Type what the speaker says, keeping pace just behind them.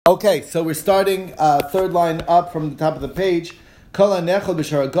Okay, so we're starting third line up from the top of the page. So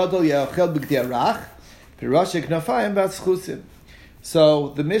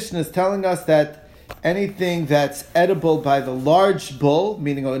the Mishnah is telling us that anything that's edible by the large bull,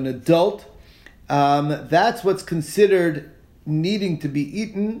 meaning an adult, that's what's considered needing to be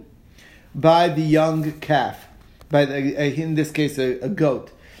eaten by the young calf, by in this case a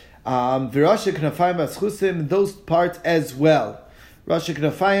goat. Those parts as well. Rashi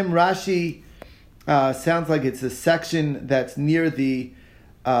Knafayim, Rashi sounds like it's a section that's near that's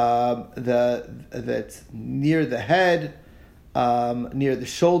near the head, near the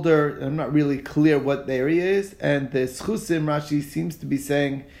shoulder. I'm not really clear what the area is, and the schusim Rashi seems to be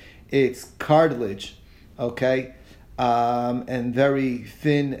saying it's cartilage, okay, and very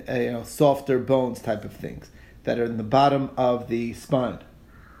thin, softer bones type of things that are in the bottom of the spine.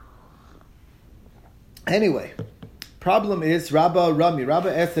 Anyway. Problem is Rabba Rami.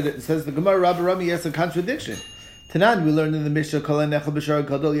 Rabba asked it says the Gemara. Rabba Rami has a contradiction. Tanan we learned in the Mishnah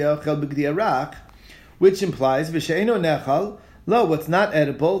which implies v'she'eno nechal lo, what's not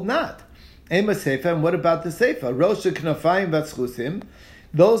edible, not. Ema seifa, and what about the seifa? Rosh knafayim v'schusim.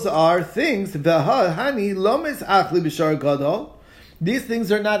 Those are things v'hani lomis achli b'shar gadol. These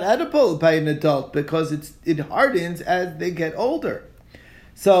things are not edible by an adult because it hardens as they get older.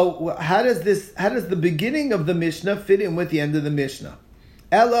 So how does the beginning of the Mishnah fit in with the end of the Mishnah?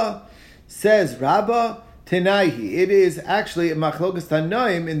 Ella says Rabba Tenaihi. It is actually a machlokas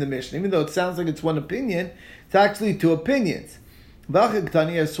tanoim in the Mishnah. Even though it sounds like it's one opinion, it's actually two opinions.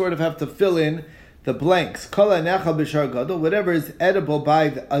 I sort of have to fill in the blanks. Whatever is edible by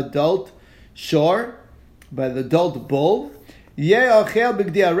the adult shore, by the adult bull,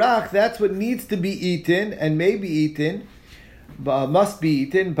 that's what needs to be eaten and may be eaten. Must be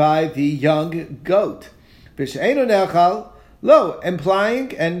eaten by the young goat. Lo,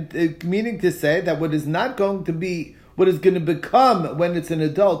 implying and meaning to say that what is going to become when it's an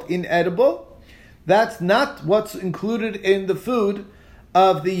adult inedible, that's not what's included in the food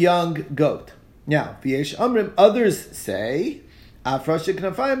of the young goat. Now, v'yesh amrim, others say,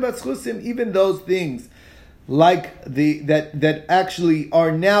 even those things like that actually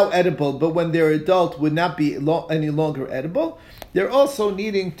are now edible, but when they're adult would not be any longer edible, they're also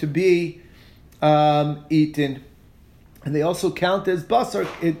needing to be eaten. And they also count as basar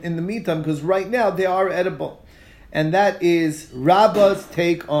in the meantime, because right now they are edible. And that is Rabba's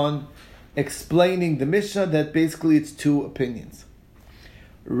take on explaining the Mishnah, that basically it's two opinions.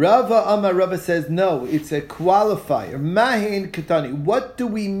 Rava says, no, it's a qualifier. Mahin Katani. What do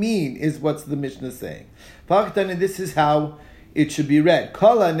we mean is what's the Mishnah saying. This is how it should be read.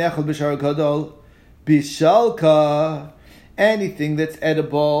 Kala nechel b'shar gadol bishalka. Anything that's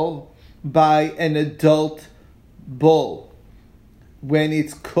edible by an adult bull, when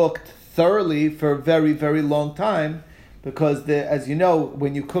it's cooked thoroughly for a very, very long time, because as you know,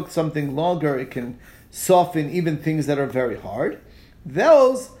 when you cook something longer, it can soften even things that are very hard.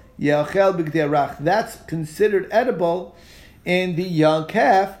 Those yachel b'gdei arach, that's considered edible in the young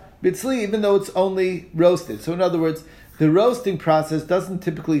calf bitzli, even though it's only roasted. So in other words, the roasting process doesn't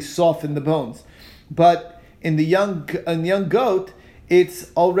typically soften the bones, but in the young goat, it's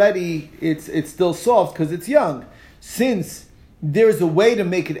still soft because it's young. Since there's a way to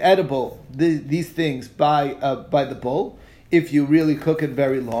make it edible, these things by the bull, if you really cook it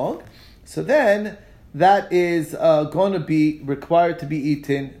very long, so then that is going to be required to be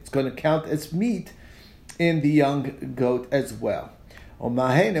eaten. It's going to count as meat in the young goat as well.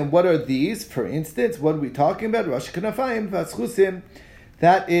 And what are these? For instance, what are we talking about? Rosh Knafayim v'schusim.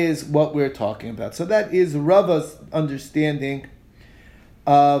 That is what we're talking about. So that is Rava's understanding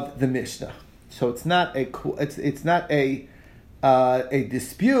of the Mishnah. So it's not a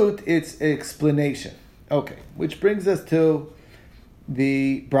dispute. It's an explanation. Okay, which brings us to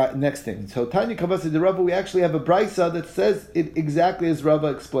the next thing. So Tanya Kavasi de Rava, we actually have a brisa that says it exactly as Rava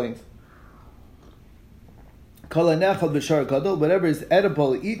explains. Whatever is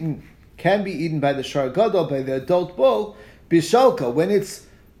edible, can be eaten by the shar gadol, by the adult bull. Bishalka, when it's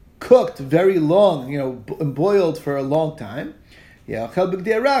cooked very long, boiled for a long time,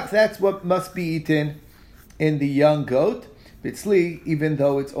 that's what must be eaten in the young goat, bitzli, even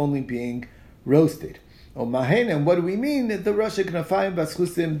though it's only being roasted. And what do we mean? The Rosh Knafayim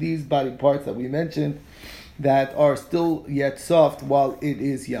v'schusim, these body parts that we mentioned, that are still yet soft while it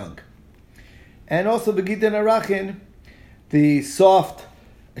is young. And also the gitan arachin, the soft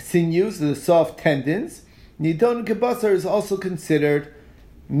sinews, the soft tendons. Nidon kebasar is also considered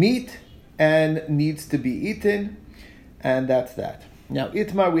meat and needs to be eaten, and that's that. Now,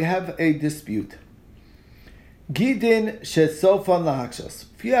 Itmar, we have a dispute. Gidin shesofan lahakshos.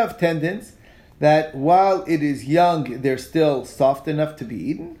 If you have tendons that while it is young, they're still soft enough to be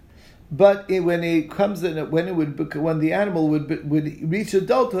eaten, but when the animal would reach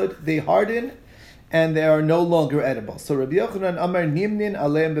adulthood, they harden and they are no longer edible. So Rabbi Yochanan Amar Nimnin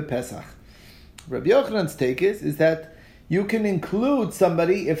Aleim bePesach. Rabbi Yochanan's take is that you can include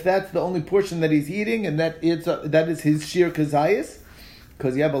somebody if that's the only portion that he's eating and that is his shir kazayis,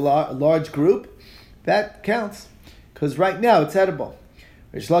 because you have a large group, that counts. Because right now it's edible.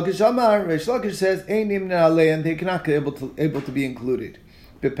 Reish Lakish says Ein Nimnin Aleim, they cannot be able to be included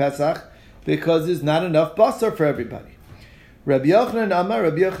bePesach because there's not enough basar for everybody. Rabbi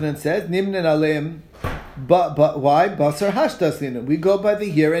Yochanan says, Nimnen aleim, but why? Basar hashtaslina. We go by the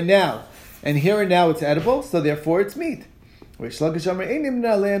here and now. And here and now it's edible, so therefore it's meat. We go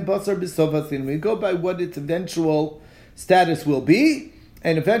by what its eventual status will be,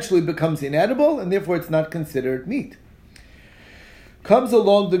 and eventually becomes inedible, and therefore it's not considered meat. Comes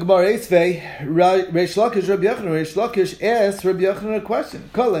along the Gemara Esvei, Reish Lakish Rabbi Yochanan. Reish Lakish asks Rabbi Yochanan a question.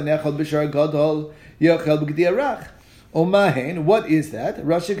 Kol nechal b'shar gadol yochel b'gdi arach. Omahen, what is that?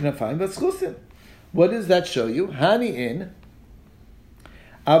 Rashi Knafayim v'schusim. What does that show you? Hani in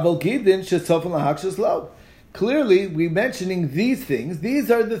Aval Gidin shesofan lahakshos lo. Clearly, we're mentioning these things. These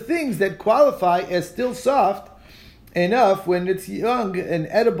are the things that qualify as still soft enough when it's young and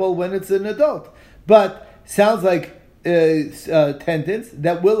edible when it's an adult. But sounds like tendons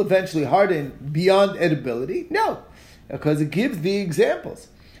that will eventually harden beyond edibility. No, because it gives the examples.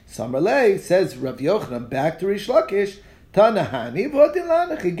 Samarlei says Rav Yochanan back to Reish Lakish, Tanahani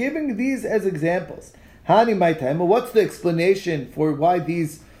v'otin giving these as examples. Hani my time. What's the explanation for why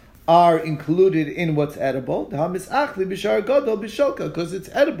these are included in what's edible? Because it's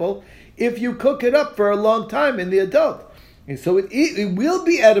edible if you cook it up for a long time in the adult, and so it will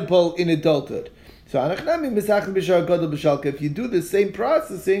be edible in adulthood. So if you do the same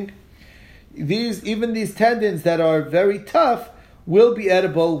processing, even these tendons that are very tough will be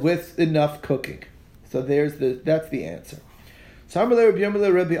edible with enough cooking. So that's the answer. So Rabbi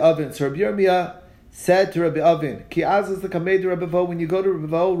Yirmiyah said to Rabbi Avin, Ki azaz l'kamei Rabbi Vo, when you go to Rabbi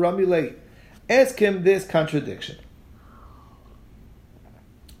Vo, Ramilei, ask him this contradiction.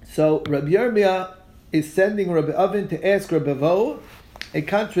 So Rabbi Yirmiyah is sending Rabbi Avin to ask Rabbi Vo a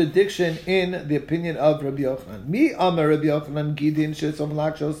contradiction in the opinion of Rabbi Yochanan. Mi amar Rabbi Yochanan gidin shesom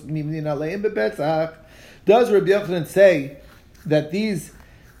lakshos nimnin aleim bePesach. Does Rabbi Yochanan say that these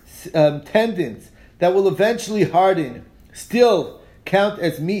tendons that will eventually harden still count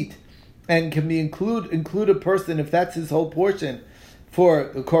as meat and can be include a person if that's his whole portion for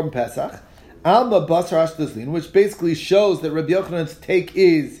the Korban Pesach? Alma basar ashdazlin, which basically shows that Rabbi Yochanan's take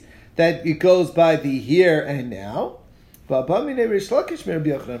is that it goes by the here and now. Rish Lakish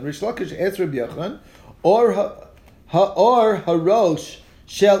asked Rabbi Yochanan, or harosh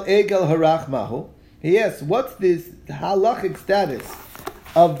shel egel harach mahu. He asks, what's this halachic status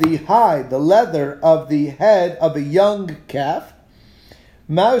of the hide, the leather of the head of a young calf?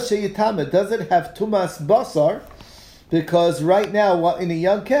 Does it have tumas basar? Because right now, in a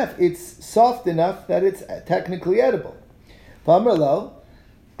young calf, it's soft enough that it's technically edible. It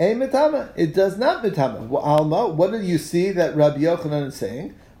does not mitama. Alma, what do you see that Rabbi Yochanan is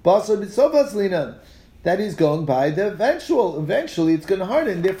saying? Basar b'sofas linan. That he's going by the eventual. Eventually, it's going to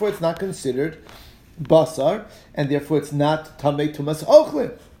harden. Therefore, it's not considered basar, and therefore, it's not tamei tumas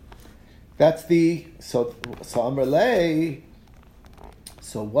ochlin. That's the so Amrlei.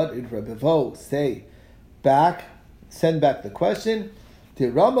 So, what did Rabbi Vo say back? Send back the question.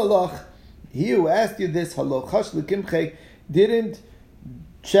 To Ramalach, he who asked you this, halochash lekimche, didn't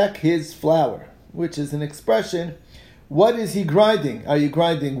check his flour, which is an expression. What is he grinding? Are you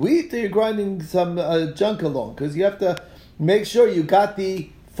grinding wheat or are you grinding some junk along? Because you have to make sure you got the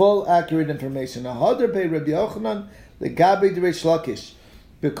full, accurate information. Because Rabbi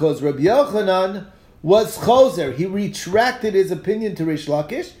Yochanan was choser. He retracted his opinion to Reish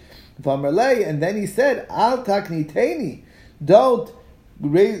Lakish. And then he said, Al takniteni, don't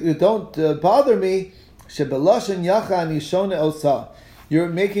bother me. Shebeloshen yacha anishone osa. You're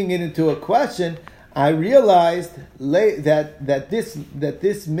making it into a question. I realized that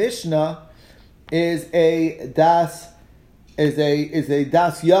this Mishnah is a das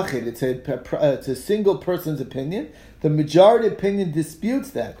yachid. It's a single person's opinion. The majority opinion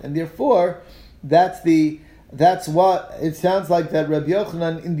disputes that, and therefore that's what it sounds like that Rabbi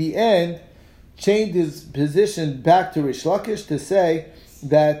Yochanan in the end changed his position back to Reish Lakish to say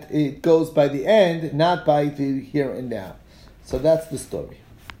that it goes by the end, not by the here and now. So that's the story.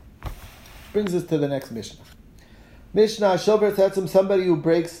 Brings us to the next Mishnah. Mishnah Shover Tetzim, somebody who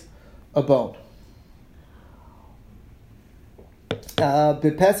breaks a bone.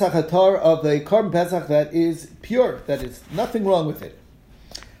 Pesach hatar of the korban pesach that is pure, that is nothing wrong with it.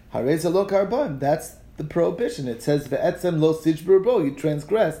 Hareza lo karban. That's the prohibition. It says ve'etzem lo sijbur bo. You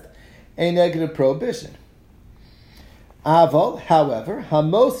transgressed a negative prohibition. Aval, however,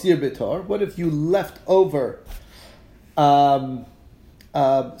 hamosir bitor. What if you left over some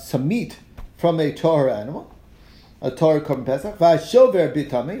meat from a Torah animal, a Torah korban pesach, va'shover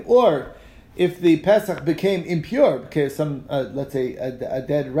bitame, or if the pesach became impure because some, let's say, a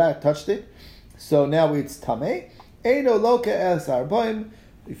dead rat touched it, so now it's tameh. Eino loka es arboim.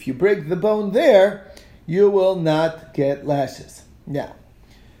 If you break the bone there, you will not get lashes. Now,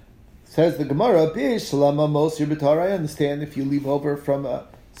 says the Gemara, Bishlama mosir b'tar. I understand if you leave over from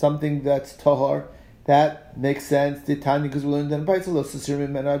something that's tahar, that makes sense. The Tanya, because we learned in Baitzel,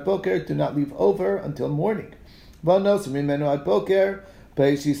 Sasirim menu ad boker, do not leave over until morning. Vano Sasirim menu ad boker,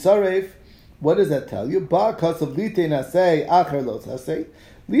 Beishi Saref. What does that tell you? Ba kasav lite nasei acher lo tasei.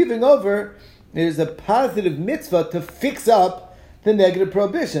 Leaving over is a positive mitzvah to fix up the negative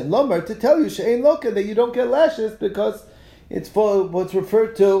prohibition. Lomar, to tell you she'ein loka, that you don't get lashes because it's for what's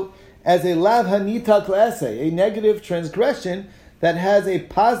referred to as a lav hanita klase, a negative transgression that has a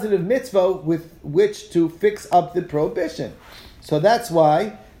positive mitzvah with which to fix up the prohibition. So that's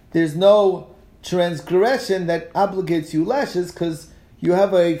why there's no transgression that obligates you lashes, because you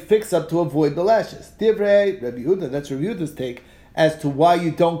have a fix-up to avoid the lashes. Divrei Rabbi Yehuda, that's Rabbi Yehuda's take as to why you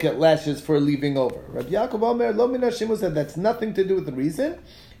don't get lashes for leaving over. Rabbi Yaakov Omer, Lo Min Hashem said that's nothing to do with the reason.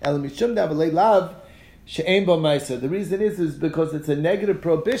 El Mishum Davalei Lav She'ein Bo Ma'aser. The reason is because it's a negative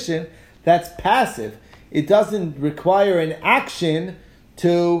prohibition that's passive. It doesn't require an action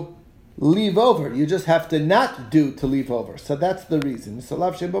to leave over. You just have to not do to leave over. So that's the reason. So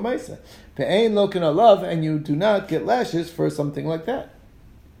Lav She'ein Bo Ma'aser. Ve'ein Lo Ken Alav, and you do not get lashes for something like that.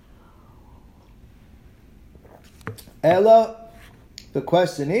 Ella, the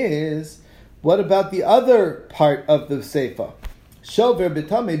question is, what about the other part of the Seifa? Shover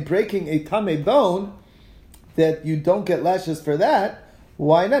b'tameh, breaking a tameh bone, that you don't get lashes for that.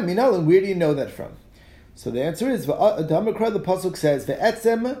 Why not? Minal, and where do you know that from? So the answer is, the pasuk says,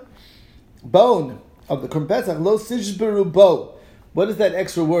 ve'etzem, bone of the korban pesach, lo sijberu bo. What does that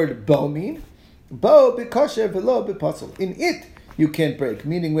extra word bo mean? Bo b'kosher v'lo b'pasuk. In it, you can't break,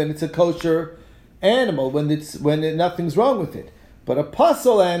 meaning when it's a kosher animal, when nothing's wrong with it. But a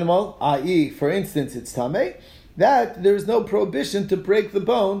pasul animal, i.e., for instance, it's tameh, that there is no prohibition to break the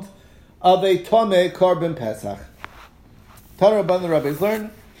bones of a tameh korban pesach. Tana Rabban, the rabbis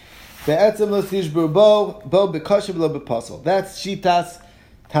learn, ve'etzem lo tishbur bo b'kosher v'lo b'pasul. That's shitas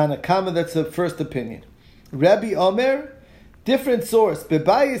Tanakama. That's the first opinion. Rabbi Omer, different source.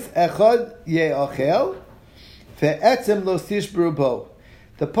 Bebayis echad ye'achel ve'etzem lo tishbur bo.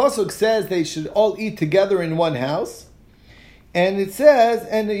 The pasuk says they should all eat together in one house, and it says,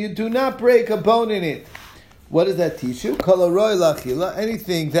 and you do not break a bone in it. What does that teach you? Kol haroy lachila,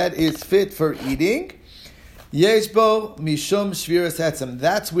 anything that is fit for eating, yesh bo mishum shviras etzem.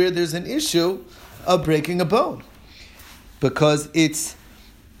 That's where there's an issue of breaking a bone, because it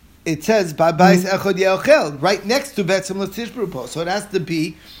says ba'bayis echad ye'ochel right next to betzem l'tishbru po. So it has to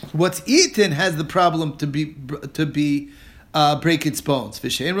be what's eaten has the problem to be break its bones.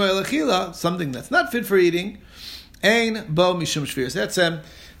 V'shein ro'el achila, something that's not fit for eating, ein bo mishum shviras etzem,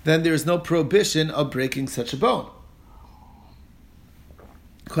 then there is no prohibition of breaking such a bone.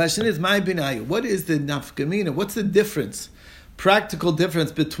 Question is, my binayu, what is the nafkamina? What's the difference, practical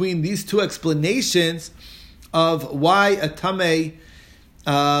difference between these two explanations of why a tameh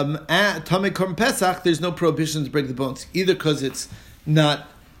korban pesach, there's no prohibition to break the bones, either because it's not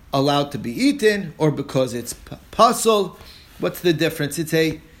allowed to be eaten or because it's pasul? What's the difference?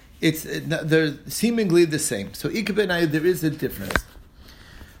 They're seemingly the same. So ikabinayu, there is a difference.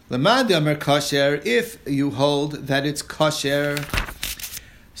 Lamad Amar kosher, if you hold that it's kosher,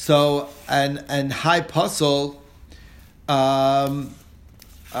 so and high pasul. I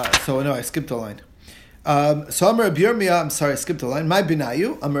skipped a line. So Amar Rabbi Yirmiyah, I'm sorry, I skipped a line. My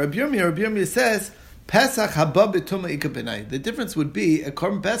binayu, Amar Rabbi Yirmiyah says Pesach haba b'tumah ikabinayu. The difference would be a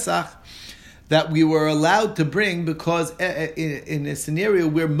korban pesach that we were allowed to bring because in a scenario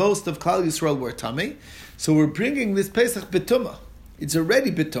where most of Klal Yisrael were tamei, so we're bringing this pesach b'tumah. It's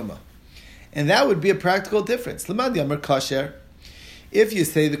already bituma. And that would be a practical difference. Lamad Yamar kosher. If you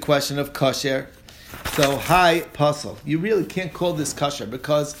say the question of kosher, so high pasul, you really can't call this kosher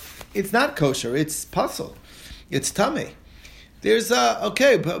because it's not kosher, it's pasul. It's tameh. There's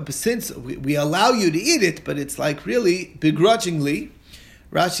but since we allow you to eat it, but it's like really begrudgingly,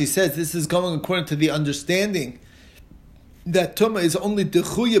 Rashi says this is going according to the understanding that tumah is only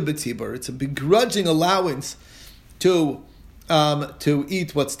dechuya b'tzibur. It's a begrudging allowance to to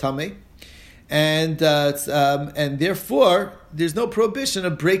eat what's tamei, and therefore there's no prohibition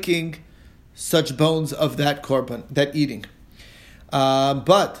of breaking such bones of that korban, that eating.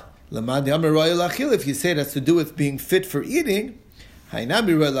 But if you say it has to do with being fit for eating,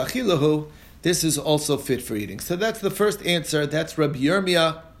 this is also fit for eating. So that's the first answer. That's Rabbi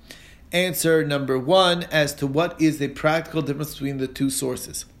Yirmiyah, answer number one, as to what is the practical difference between the two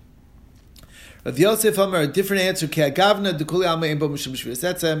sources. Rav Yosef Amar, a different answer.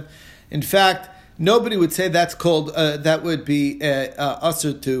 In fact, nobody would say that's called, that would be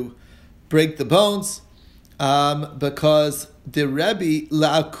usher to break the bones, because the Rebbe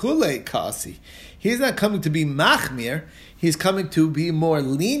la'akule kasi. He's not coming to be machmir, he's coming to be more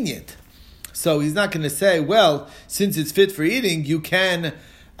lenient. So he's not going to say, well, since it's fit for eating, you can't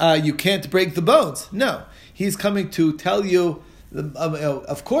break the bones. No, he's coming to tell you,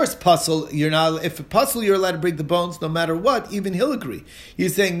 of course, puzzle, you're not. If a puzzle, you're allowed to break the bones, no matter what. Even he'll agree.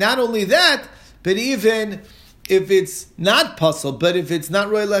 He's saying not only that, but even if it's not puzzle, but if it's not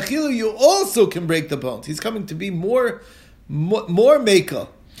roy lachilu, you also can break the bones. He's coming to be more mekel.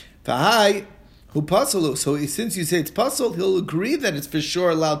 V'hai hu puzzle. So since you say it's puzzle, he'll agree that it's for sure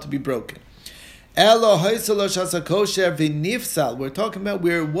allowed to be broken. Elo haisalo shasa kosher v'nifsal. We're talking about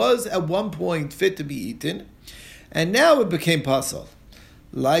where it was at one point fit to be eaten, and now it became puzzle,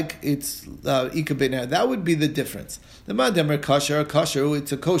 like it's ikabena. That would be the difference. The madamar kosher,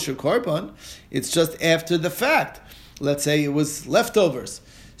 it's a kosher korban. It's just after the fact. Let's say it was leftovers,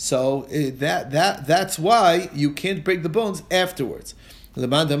 so that's why you can't break the bones afterwards. The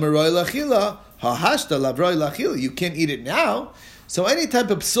madamar roy lachila hahashta lavroy lachila. You can't eat it now. So any type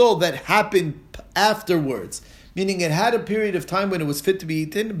of psul that happened afterwards, meaning it had a period of time when it was fit to be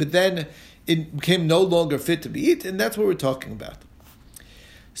eaten, but then it became no longer fit to be eaten, that's what we're talking about.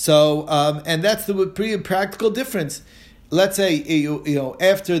 So, and that's the pretty practical difference. Let's say you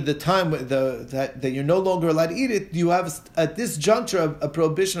after the time that you're no longer allowed to eat it, you have at this juncture a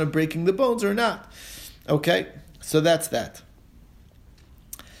prohibition of breaking the bones or not. Okay, so that's that.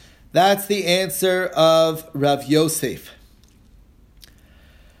 That's the answer of Rav Yosef.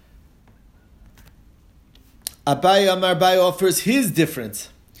 Abaye Amar Abaye offers his difference.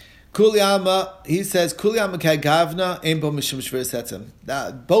 Kuliyama, he says, Kuliyama kagavna embo mishum shveres etzem.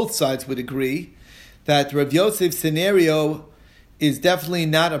 Both sides would agree that Rav Yosef's scenario is definitely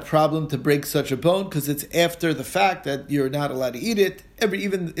not a problem to break such a bone, because it's after the fact that you're not allowed to eat it.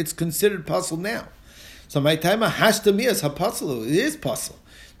 Even it's considered puzzle now. So my time hashtamias hapuzzle, it is puzzle.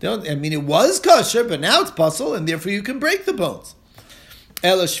 It was kosher, but now it's puzzle, and therefore you can break the bones.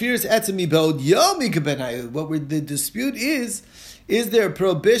 What the dispute is there a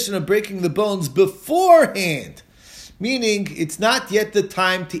prohibition of breaking the bones beforehand? Meaning, it's not yet the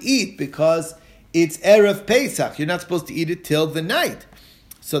time to eat because it's Erev Pesach. You're not supposed to eat it till the night.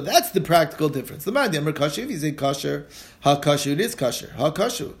 So that's the practical difference. The Madam Kosher, if you say kosher, ha-kosher, it is kosher,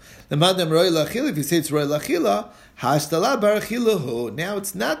 ha-kosher. The Madam Roy Lachila, if you say it's Roy Lachila, ha-shtala barachilahu. Now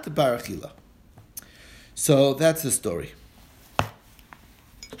it's not the barachila. So that's the story.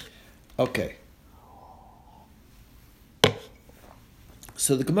 Okay.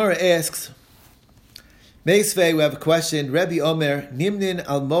 So the Gemara asks, Meisvei, we have a question. Rebbe Omer, Nimnin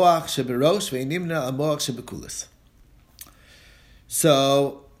al moach sheberosh ve'nimnin al moach shebekulis.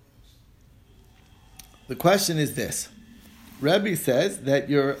 So the question is this. Rebbe says that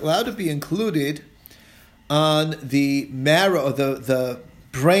you're allowed to be included on the marrow, the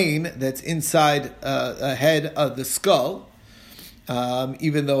brain that's inside a head of the skull,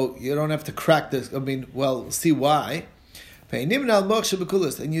 even though you don't have to crack this. We'll see why. And you're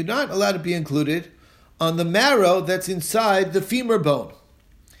not allowed to be included on the marrow that's inside the femur bone.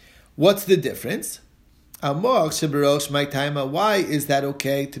 What's the difference? Why is that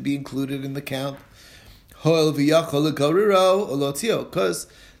okay to be included in the count? Because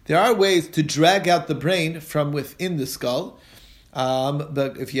there are ways to drag out the brain from within the skull.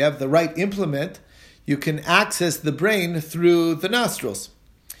 But if you have the right implement, you can access the brain through the nostrils.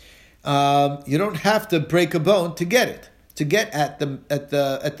 You don't have to break a bone to get it, to get at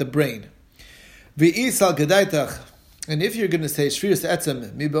the brain. And if you're going to say shvius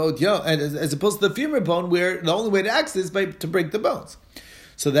etzem mibod yo, and as opposed to the femur bone, where the only way to access is to break the bones.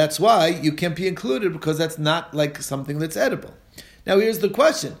 So that's why you can't be included, because that's not like something that's edible. Now here's the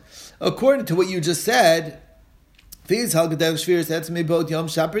question. According to what you just said, if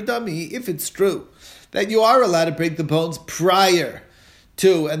it's true that you are allowed to break the bones prior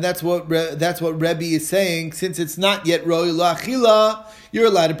to, and that's what Rebbe is saying, since it's not yet roi lachila, you're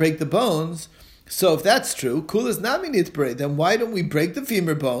allowed to break the bones. So if that's true, kul is not minit break, then why don't we break the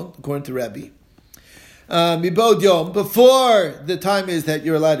femur bone, according to Rebbe? mibod yom, before the time is that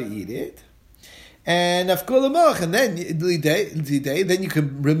you're allowed to eat it. And afkulamach, and then then you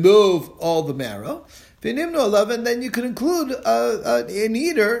can remove all the marrow. V'nimnu alav, and then you can include an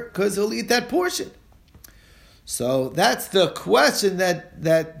eater because he'll eat that portion. So that's the question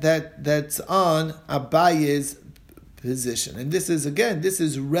that's on Abaye's position, and this is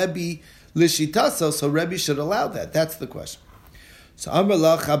Rebbe Lishitaso, so Rebbe should allow that. That's the question. So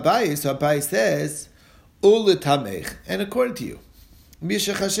Amalach Abaye, so Abaye says Uletamech, and according to you,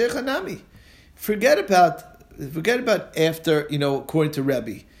 Mishachashecha Nami. Forget about after, according to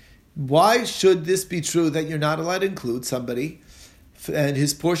Rebbe. Why should this be true that you're not allowed to include somebody and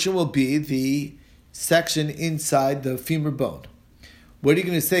his portion will be the section inside the femur bone? What are you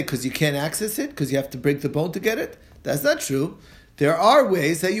going to say? Because you can't access it? Because you have to break the bone to get it? That's not true. There are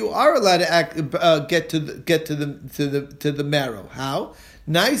ways that you are allowed to get to the marrow. How?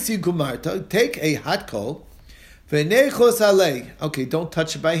 Naisi gumarta. Take a hot coal. Okay, don't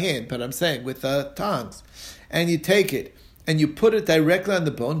touch it by hand, but I'm saying with tongs. And you take it, and you put it directly on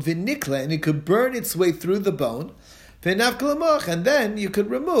the bone, vinikla, and it could burn its way through the bone, and then you could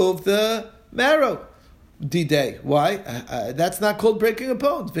remove the marrow. D-Day. Why? That's not called breaking a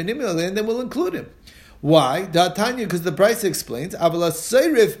bone. And then we'll include him. Why? Because the Brisa explains,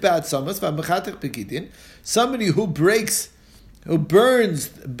 somebody who burns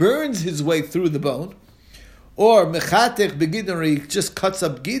his way through the bone, or mechatech begidin, or he just cuts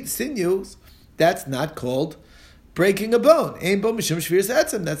up sinews, that's not called breaking a bone.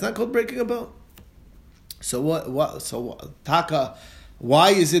 That's not called breaking a bone. So what? So Taka, why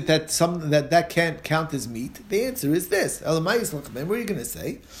is it that that can't count as meat? The answer is this. What are you going to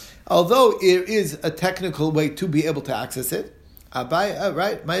say? Although it is a technical way to be able to access it,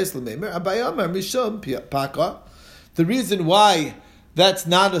 right? The reason why that's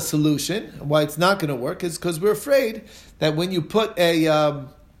not a solution, why it's not going to work, is because we're afraid that when you put a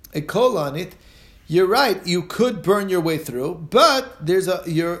coal on it, you're right, you could burn your way through, but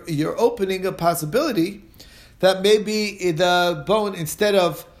you're opening a possibility that maybe the bone, instead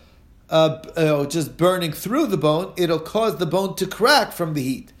of just burning through the bone, it'll cause the bone to crack from the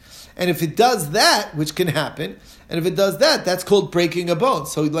heat. And if it does that, which can happen, and if it does that, that's called breaking a bone.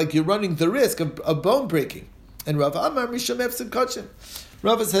 So like you're running the risk of bone breaking. And Rav Amar Misham Efsed Kachin.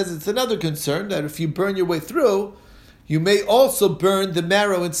 Rava says it's another concern that if you burn your way through, you may also burn the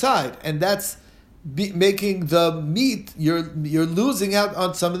marrow inside, and that's making the meat, you're losing out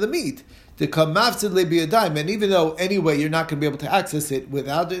on some of the meat. The kamafsid le biyadayim, and even though anyway you're not going to be able to access it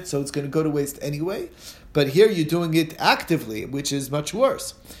without it, so it's going to go to waste anyway. But here you're doing it actively, which is much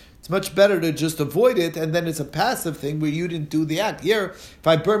worse. It's much better to just avoid it, and then it's a passive thing where you didn't do the act. Here, if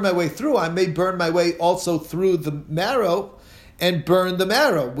I burn my way through, I may burn my way also through the marrow and burn the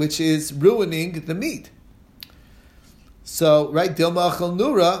marrow, which is ruining the meat. So, right, Dilmachal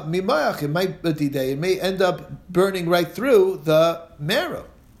Nura, Mimayach, it may end up burning right through the marrow.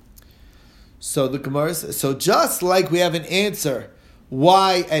 So the Gemara says, so just like we have an answer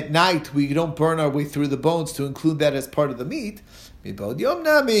why at night we don't burn our way through the bones to include that as part of the meat, we're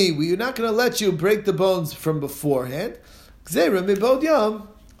not going to let you break the bones from beforehand. Because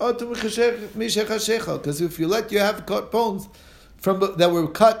if you let you have cut bones that were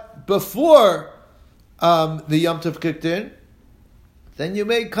cut before the Yom Tov kicked in, then you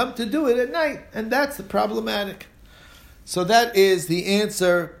may come to do it at night, and that's problematic. So that is the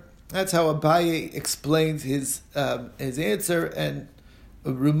answer. That's how Abaye explains his answer and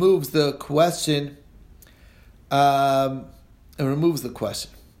removes the question.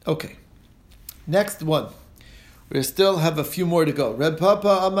 Okay, next one. We still have a few more to go. Reb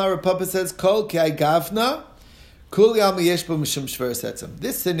Papa says, Kol ki gavna, kuli al miyesh bo mishum shveres etzem.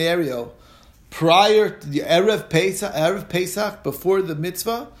 This scenario, prior to the Erev Pesach, before the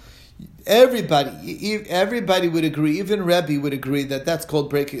mitzvah, everybody would agree, even Rebbe would agree that that's called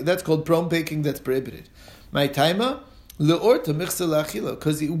breaking, that's called bone baking, that's prohibited. My taima, leorta michsa lachila,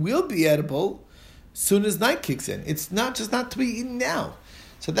 because it will be edible soon as night kicks in. It's not to be eaten now.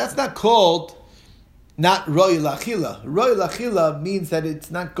 So that's not called not roy lachila. Roy lachila means that it's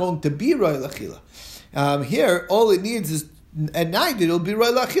not going to be roy lachila. Here, all it needs is at night it'll be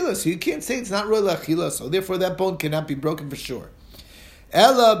roy lachila. So you can't say it's not roy lachila. So therefore, that bone cannot be broken for sure.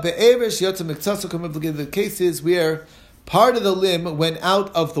 Ella be'eresh yotzim miktsasuk. The case is where part of the limb went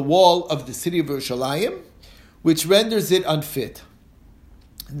out of the wall of the city of Yerushalayim, which renders it unfit.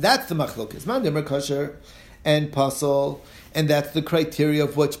 That's the machlokes. Mandimer kosher and pasol, and that's the criteria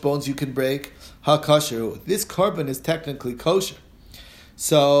of which bones you can break. Ha-kosher. This carbon is technically kosher.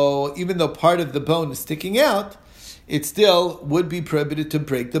 So even though part of the bone is sticking out, it still would be prohibited to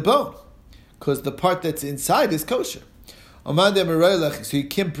break the bone. because the part that's inside is kosher. So you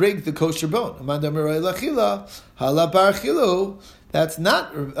can't break the kosher bone. That's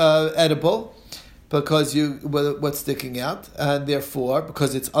not edible because what's sticking out, and therefore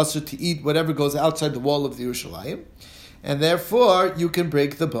because it's usher to eat whatever goes outside the wall of the Yerushalayim, and therefore you can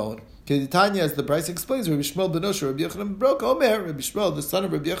break the bone. Tanya, as the Bryce explains, Rabbi Shmuel ben Osher, Rabbi Yochanan ben Broka, Omer, Rabbi Shmuel, the son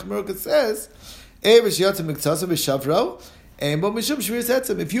of Rabbi Yochanan ben Broka, says, if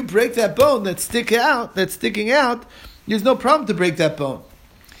you break that bone that's sticking out, there's no problem to break that bone.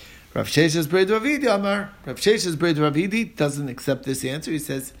 Rav Sheshes Bred Ravidi Amar. Rav Sheshes Bred Ravidi doesn't accept this answer. He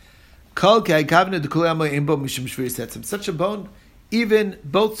says, such a bone, even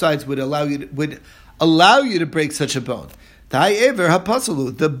both sides would allow you to break such a bone.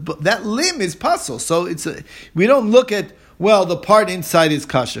 That limb is puzzle, so we don't look at the part inside is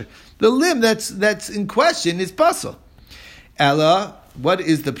kosher. The limb that's in question is puzzle. Ella, what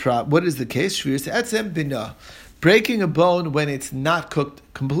is the case? Shviras bina, breaking a bone when it's not cooked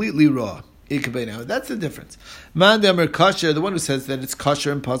completely raw. That's the difference. Mandamer kosher, the one who says that it's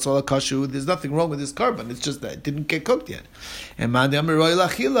kosher and puzzle kosher, there's nothing wrong with this carbon. It's just that it didn't get cooked yet. And mandamer royal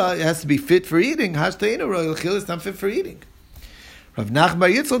achila, it has to be fit for eating. Hashtaina royal achila is not fit for eating. Rav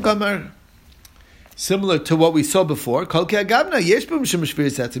Nachman Yitzchak Amar, similar to what we saw before, you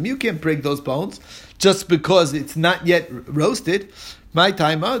can't break those bones just because it's not yet roasted. My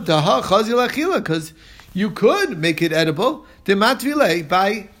time, because you could make it edible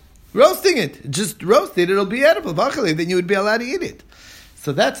by roasting it. Just roast it, it'll be edible. Then you would be allowed to eat it.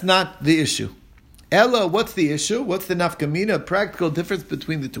 So that's not the issue. Ella, what's the issue? What's the nafkamina, practical difference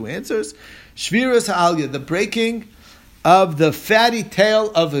between the two answers? Shviras ha'alya, the breaking of the fatty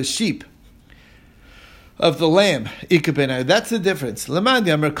tail of a sheep, of the lamb. That's the difference.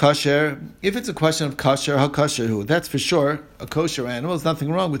 Kosher, if it's a question of kosher, ha-kosher, that's for sure a kosher animal, there's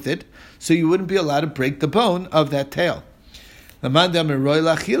nothing wrong with it, so you wouldn't be allowed to break the bone of that tail. But it's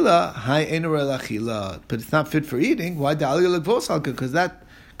not fit for eating. Why? Because that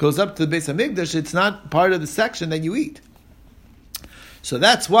goes up to the Beis Hamikdash, it's not part of the section that you eat. So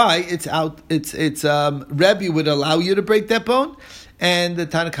that's why it's out. It's Rebbe would allow you to break that bone, and the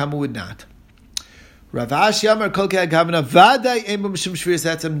Tanna Kama would not. Rav Ashi Amar Kol Ke'agavna Vaday Ein Bo Mishum Shviras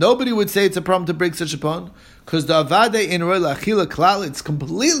Etzem. Nobody would say it's a problem to break such a bone because the Vaday in Roy Lachila Klal, it's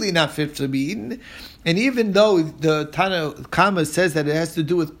completely not fit to be eaten. And even though the Tanna Kama says that it has to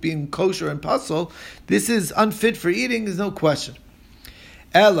do with being kosher and puzzle, this is unfit for eating. There's no question.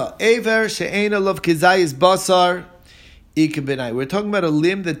 Ella Aver She'ein Alav Kizayis Basar. We're talking about a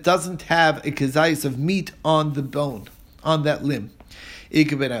limb that doesn't have a kazayis of meat on the bone, on that limb.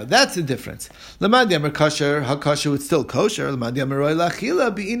 That's the difference. Lamadi kosher, ha-kosher, it's still kosher. Lamadi roy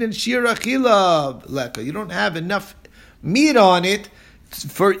lachila, be'inin shir achila leka. You don't have enough meat on it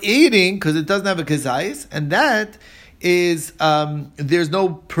for eating because it doesn't have a kazayis, and that is there's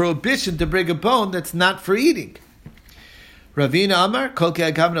no prohibition to break a bone that's not for eating. Ravina Amar, Kol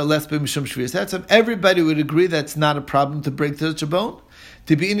Ke'agavna Les B'Mishum Shviras Etzem. Everybody would agree that's not a problem to break such a bone.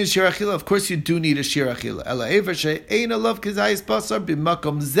 To be in a shir achila, of course you do need a shir achila. Ela Ever She'ein Alav Kazayis Basar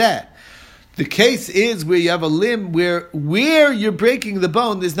B'Makom Zeh. The case is where you have a limb where you're breaking the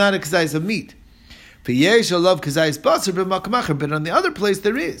bone, there's not a kazayis of meat. V'yesh Alav Kazayis Basar B'Makom Acher, but on the other place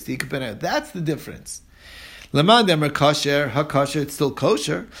there is. That's the difference. Lamad Emer kosher, ha-kosher, it's still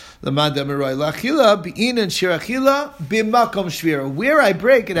kosher. Lamad Emer roy lachila, be'inan shir achila, b'makom shvira. Where I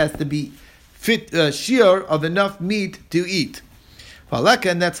break, it has to be fit shir of enough meat to eat.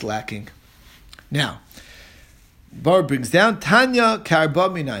 Valeka, and that's lacking. Now, Bar brings down Tanya karba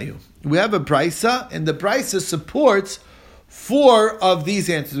minayu. We have a brisa, and the brisa supports 4 of these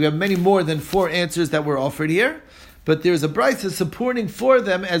answers. We have many more than 4 answers that were offered here. But there's a brisa supporting for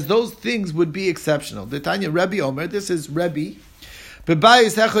them as those things would be exceptional. The Tanya Rebbe Omer, this is Rebbe.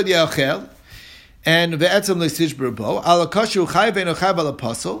 Bebayis echad yachel, and ve'etzem le'sish berbo, ala kashu chayv eno chayv ala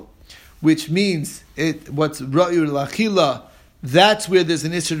pasol, which means what's ra'yu lachila, that's where there's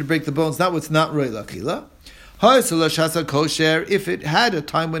an issue to break the bones, not what's not ra'yu lachila. Ha'esel shasa kosher, if it had a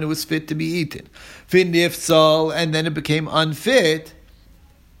time when it was fit to be eaten. V'nifsal, and then it became unfit.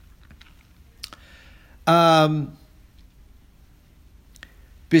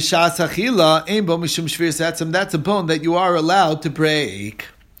 B'shas achila, ein bo mishum shviras etzem. That's a bone that you are allowed to break.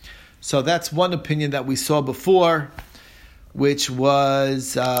 So that's one opinion that we saw before, which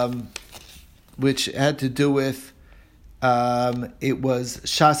was which had to do with it was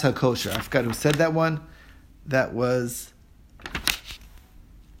shas hakosher. I forgot who said that one. That was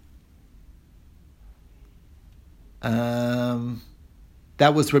Rabbi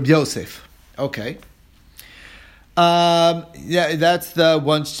Yosef. Okay. Yeah, that's the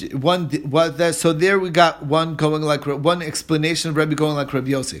one. So there we got one going like one explanation of Rebbe going like Rabbi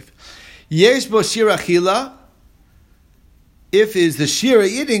Yosef. Yesh bo shir achila. If is the shira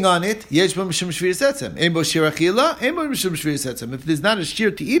eating on it, yesh bo mishum shviras etzem. Ein bo shir achila, ein bo mishum shviras etzem. If there's not a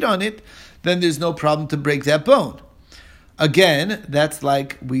shir to eat on it, then there's no problem to break that bone. Again, that's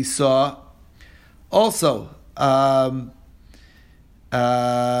like we saw. Also, that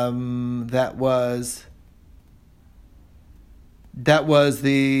was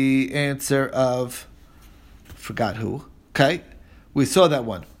the answer of forgot who. Okay, we saw that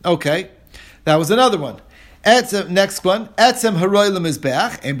one. Okay, that was another one. Etzem, next one. Etzem haroy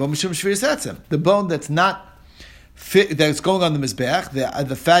lemizbeach ein bo mishum shviras etzem. The bone that's not fit, that's going on the mizbeach,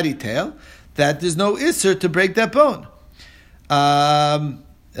 the fatty tail, that there's no isser to break that bone.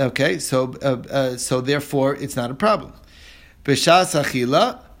 Okay, so therefore it's not a problem. B'shas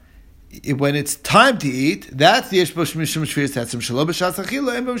achila, when it's time to eat, that's the yesh bo mishum shviras etzem. Shelo b'shas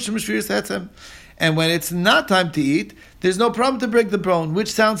achila ein bo mishum shviras etzem. And when it's not time to eat, there's no problem to break the bone,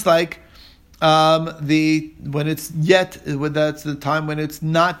 which sounds like that's the time when it's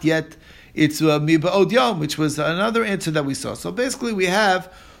not yet. It's miba od yom, which was another answer that we saw. So basically, we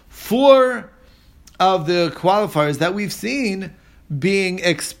have 4 of the qualifiers that we've seen being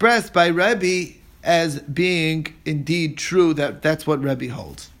expressed by Rebbe as being indeed true. That's what Rebbe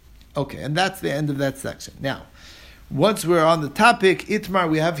holds. Okay, and that's the end of that section. Now, once we're on the topic, Itmar,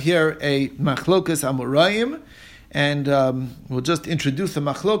 we have here a machlokas amoraim, and we'll just introduce the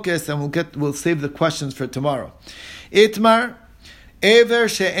machlokas, and we'll save the questions for tomorrow. Itmar, Ever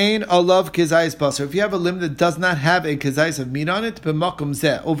she'ein alav kizayis basar. If you have a limb that does not have a kizayis of meat on it, b'makom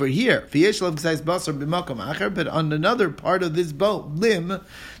zeh, over here, v'yesh alav kizayis basar b'makom acher, but on another part of this limb,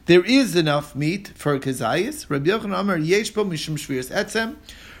 there is enough meat for a kizayis. Rabbi Yochanan Amar yesh bo mishum shviras etzem.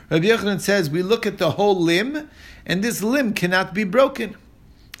 Rabbi Yochanan says we look at the whole limb, and this limb cannot be broken.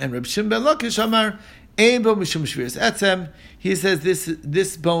 And Rabbi Shimon ben Lakish Amar ein bo mishum shviras etzem. He says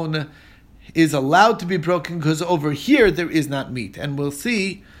this bone is allowed to be broken because over here there is not meat. And we'll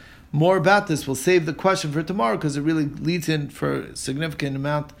see more about this. We'll save the question for tomorrow because it really leads in for a significant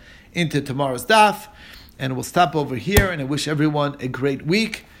amount into tomorrow's daf. And we'll stop over here, and I wish everyone a great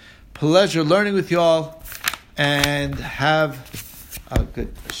week. Pleasure learning with you all, and have a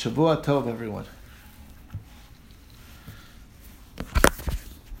good Shavua Tov, everyone.